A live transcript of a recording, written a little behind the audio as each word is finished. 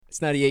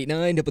It's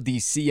 98.9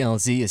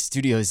 WCLZ, a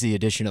Studio Z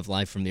edition of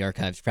Live from the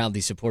Archives,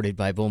 proudly supported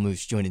by Bull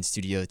Moose, joined in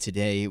studio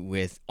today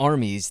with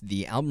Armies.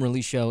 The album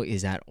release show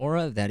is at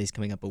Aura. That is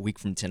coming up a week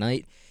from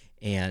tonight.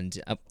 And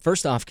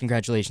first off,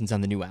 congratulations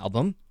on the new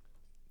album.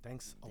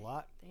 Thanks a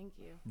lot. Thank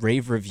you.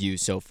 Rave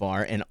reviews so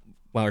far. And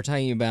while we're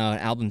talking about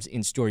albums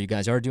in store, you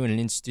guys are doing an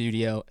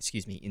in-store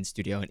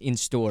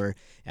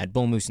at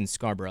Bull Moose in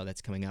Scarborough.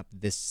 That's coming up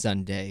this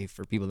Sunday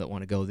for people that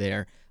want to go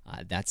there.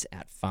 That's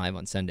at 5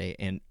 on Sunday.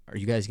 And are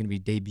you guys going to be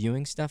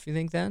debuting stuff, you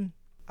think, then?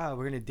 We're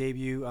going to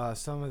debut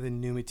some of the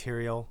new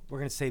material. We're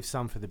going to save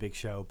some for the big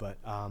show, but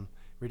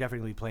we're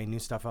definitely playing new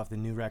stuff off the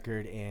new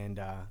record, and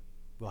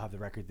we'll have the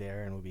record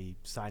there, and we'll be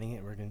signing it,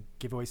 and we're going to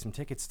give away some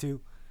tickets, too.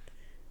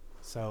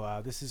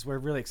 So we're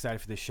really excited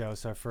for this show.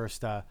 It's our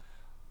first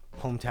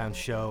hometown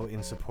show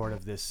in support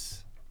of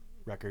this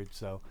record.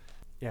 So,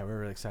 yeah, we're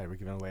really excited. We're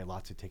giving away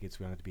lots of tickets.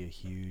 We want it to be a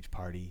huge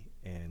party,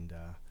 and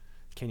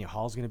Kenya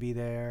Hall's going to be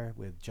there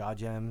with Jaw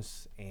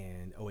Gems,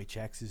 and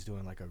OHX is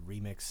doing like a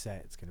remix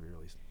set. It's going to be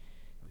really sick.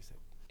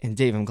 And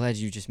Dave, I'm glad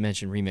you just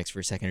mentioned remix for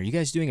a second. Are you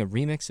guys doing a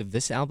remix of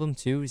this album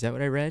too? Is that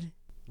what I read?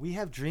 We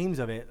have dreams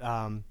of it.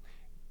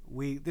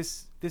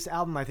 This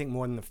album, I think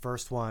more than the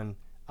first one,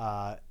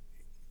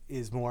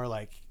 is more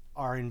like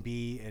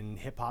R&B and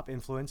hip hop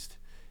influenced.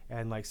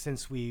 And like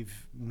since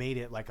we've made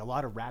it, like a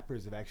lot of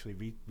rappers have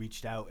actually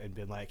reached out and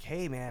been like,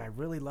 "Hey man, I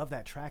really love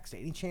that track. Is there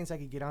any chance I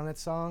could get on that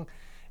song?"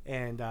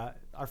 And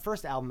our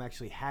first album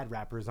actually had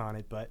rappers on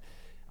it, but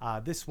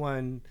this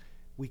one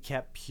we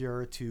kept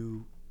pure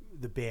to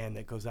the band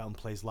that goes out and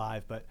plays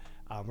live. But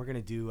we're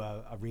gonna do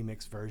a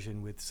remix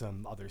version with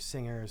some other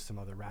singers, some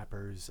other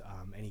rappers,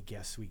 any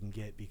guests we can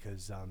get,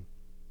 because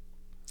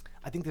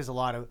I think there's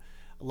a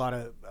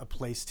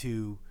place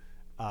to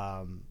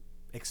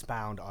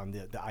expound on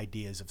the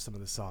ideas of some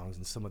of the songs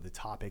and some of the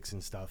topics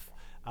and stuff.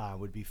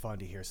 Would be fun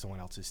to hear someone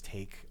else's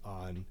take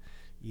on,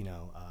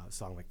 a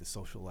song like The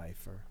Social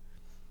Life or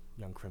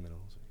Young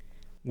Criminals.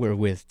 We're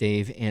with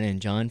Dave, Anna,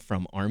 and John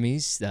from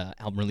Armies. The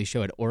album release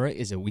show at Aura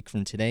is a week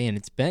from today, and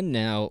it's been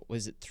now,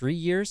 was it 3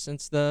 years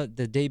since the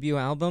debut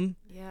album?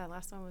 Yeah,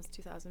 last one was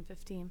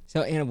 2015.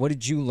 So, Anna, what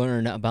did you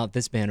learn about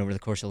this band over the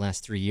course of the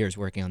last 3 years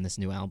working on this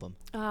new album?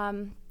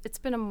 It's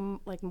been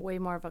way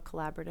more of a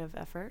collaborative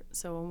effort.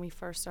 So when we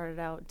first started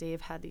out,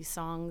 Dave had these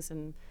songs,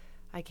 and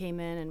I came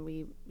in and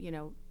we,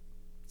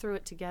 threw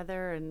it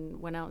together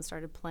and went out and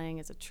started playing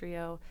as a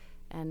trio.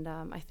 And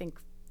I think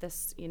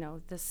this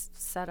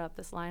setup,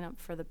 this lineup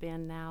for the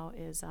band now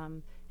is,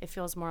 it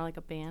feels more like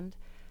a band,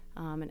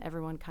 and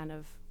everyone kind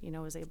of,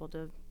 is able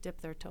to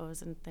dip their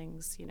toes in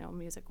things,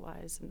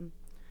 music-wise and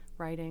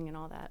writing and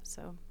all that.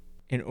 So.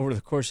 And over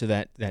the course of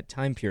that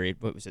time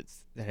period, what was it,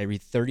 that I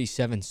read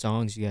 37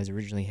 songs you guys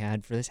originally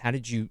had for this? How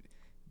did you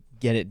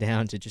get it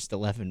down to just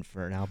 11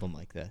 for an album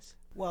like this?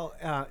 Well,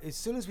 as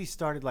soon as we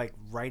started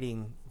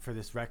writing for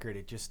this record,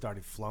 it just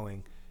started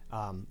flowing.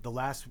 The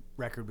last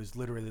record was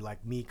literally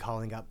like me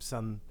calling up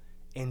some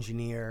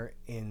engineer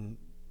in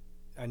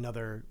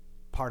another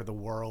part of the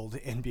world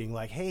and being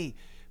like, "Hey,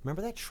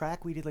 remember that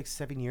track we did like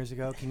 7 years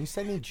ago? Can you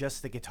send me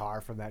just the guitar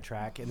from that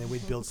track?" And then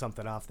we'd build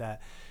something off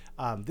that.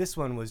 This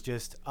one was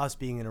just us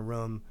being in a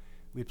room.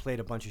 We played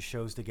a bunch of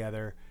shows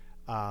together,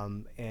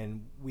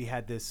 and we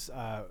had this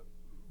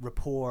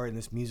rapport and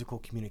this musical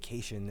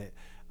communication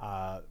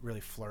that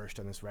really flourished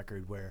on this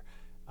record, where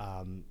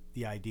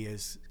the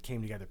ideas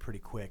came together pretty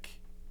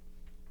quick.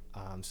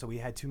 So we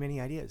had too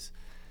many ideas,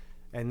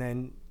 and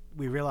then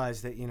we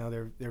realized that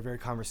they're very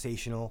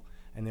conversational,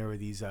 and there were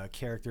these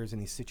characters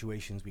and these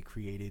situations we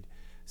created.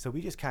 So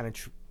we just kind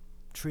of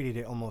treated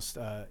it almost.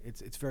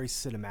 It's very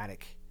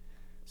cinematic.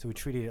 So we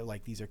treated it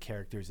like these are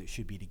characters that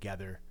should be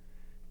together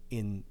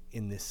in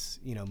this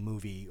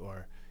movie,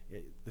 or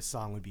the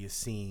song would be a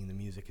scene. The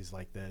music is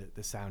like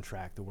the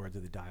soundtrack. The words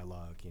are the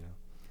dialogue.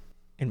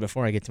 And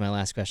before I get to my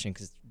last question,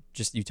 because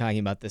just you talking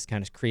about this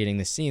kind of creating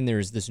the scene,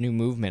 there's this new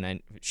movement.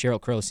 And Sheryl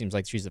Crow seems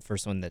like she's the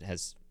first one that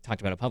has talked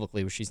about it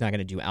publicly, where she's not going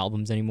to do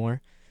albums anymore.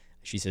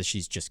 She says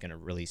she's just going to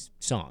release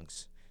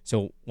songs.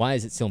 So why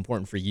is it so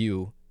important for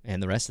you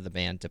and the rest of the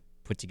band to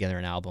put together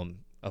an album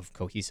of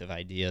cohesive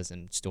ideas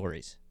and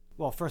stories?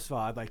 Well, first of all,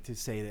 I'd like to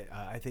say that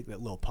I think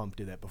that Lil Pump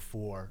did that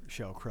before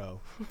Sheryl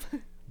Crow.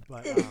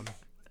 But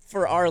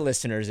for our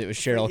listeners, it was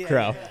Sheryl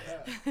Crow.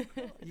 Yeah.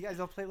 You guys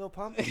don't play Lil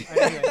Pump?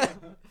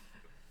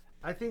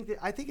 I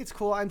think it's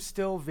cool. I'm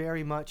still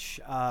very much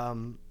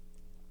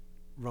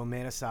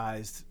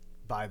romanticized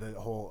by the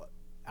whole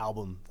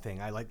album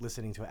thing. I like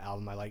listening to an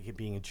album. I like it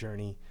being a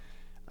journey.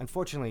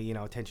 Unfortunately,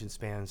 attention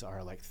spans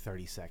are like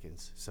 30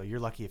 seconds. So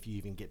you're lucky if you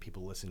even get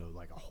people to listen to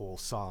like a whole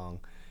song,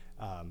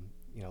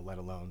 let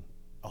alone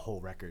a whole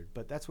record.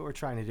 But that's what we're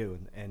trying to do.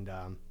 And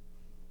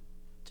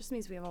just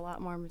means we have a lot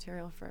more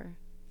material for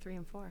 3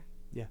 and 4.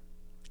 Yeah.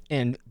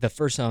 And the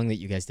first song that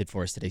you guys did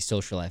for us today,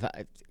 Social Life,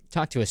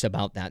 talk to us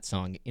about that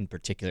song in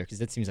particular, because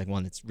that seems like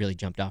one that's really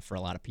jumped off for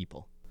a lot of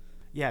people.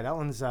 Yeah, that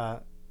one's,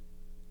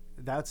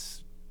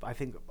 that's, I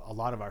think, a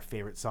lot of our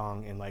favorite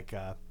song. And I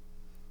don't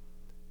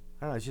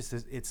know,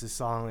 it's a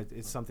song,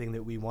 it's something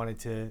that we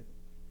wanted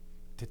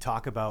to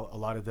talk about. A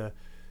lot of the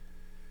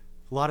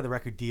a lot of the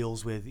record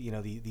deals with,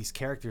 these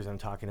characters I'm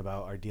talking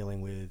about are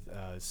dealing with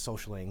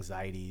social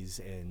anxieties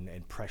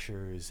and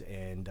pressures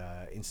and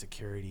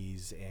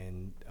insecurities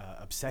and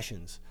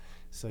obsessions.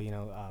 So,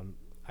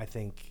 I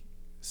think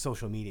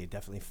social media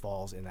definitely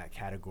falls in that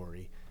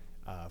category,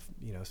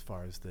 as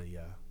far as the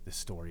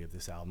story of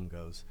this album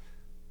goes.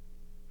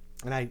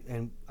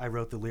 And I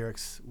wrote the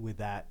lyrics with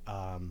that,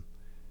 kind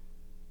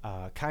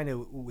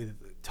of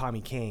with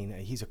Tommy Kane.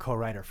 He's a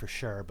co-writer for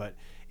sure, but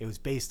it was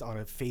based on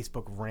a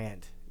Facebook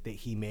rant that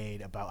he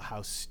made about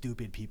how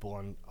stupid people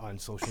on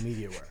social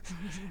media were.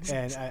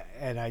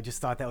 and I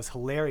just thought that was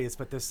hilarious,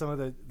 but there's some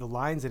of the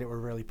lines in it were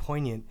really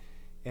poignant,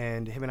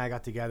 and him and I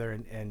got together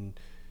and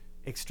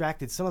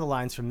extracted some of the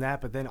lines from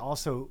that, but then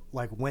also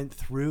like went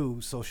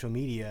through social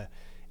media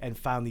and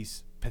found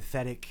these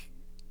pathetic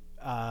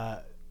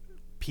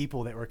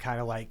people that were kind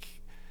of like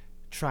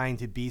trying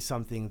to be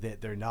something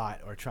that they're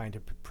not, or trying to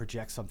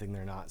project something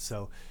they're not.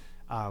 So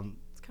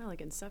it's kind of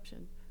like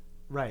Inception.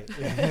 Right.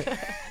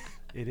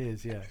 It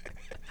is, yeah.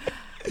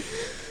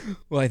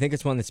 Well, I think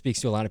it's one that speaks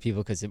to a lot of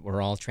people because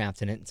we're all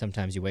trapped in it. And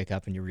sometimes you wake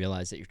up and you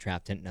realize that you're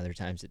trapped in it. And other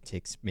times it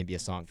takes maybe a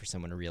song for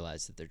someone to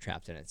realize that they're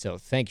trapped in it. So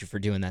thank you for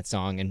doing that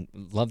song, and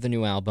love the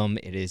new album.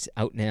 It is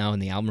out now,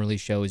 and the album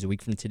release show is a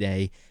week from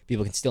today.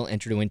 People can still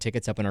enter to win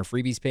tickets up on our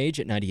freebies page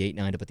at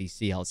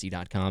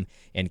 989wclc.com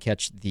and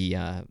catch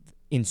the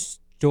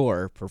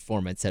in-store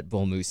performance at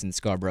Bull Moose in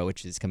Scarborough,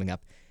 which is coming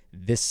up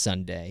this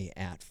Sunday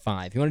at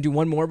 5. You want to do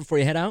one more before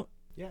you head out?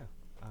 Yeah.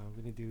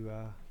 We're going to do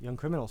Young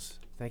Criminals.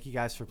 Thank you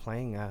guys for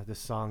playing this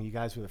song. You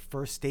guys were the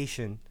first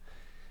station.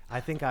 I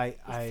think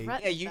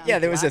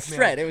there was a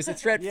threat. It was a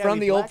threat from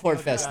the Old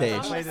Port Fest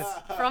stage.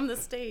 From the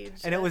stage.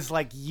 And it was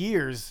like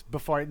years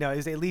before, it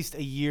was at least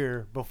a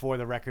year before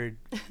the record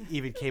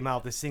even came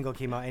out. The single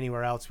came out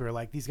anywhere else. We were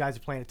like, these guys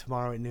are playing it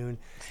tomorrow at noon.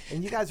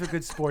 And you guys were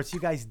good sports. You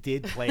guys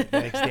did play it the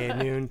next day at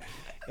noon.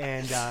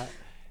 And,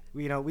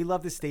 we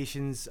love the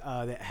stations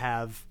that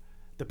have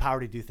the power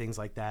to do things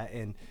like that.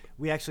 And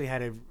we actually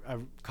had a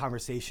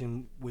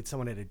conversation with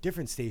someone at a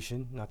different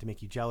station, not to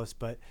make you jealous,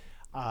 but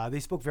they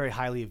spoke very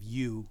highly of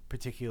you,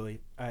 particularly,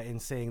 in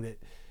saying that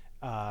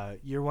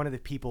you're one of the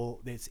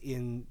people that's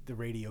in the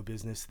radio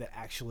business that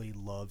actually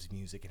loves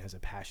music and has a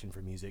passion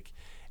for music.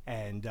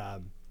 And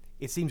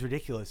it seems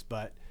ridiculous,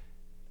 but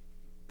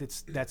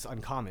that's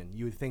uncommon.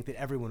 You would think that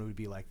everyone would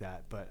be like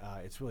that, but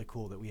it's really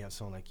cool that we have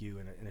someone like you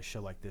in a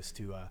show like this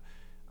to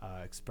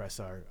express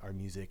our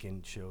music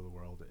and show the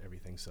world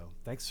everything. So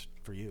thanks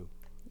for you.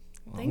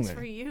 Well, Thanks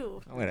for you.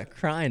 I'm going to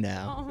cry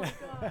now. Oh my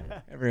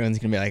God. Everyone's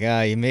going to be like,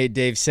 you made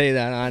Dave say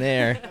that on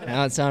air.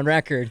 Now it's on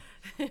record.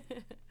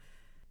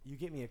 You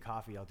get me a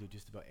coffee, I'll do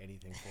just about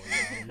anything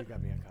for you. You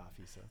got me a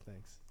coffee, so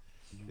thanks.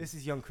 This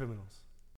is Young Criminals.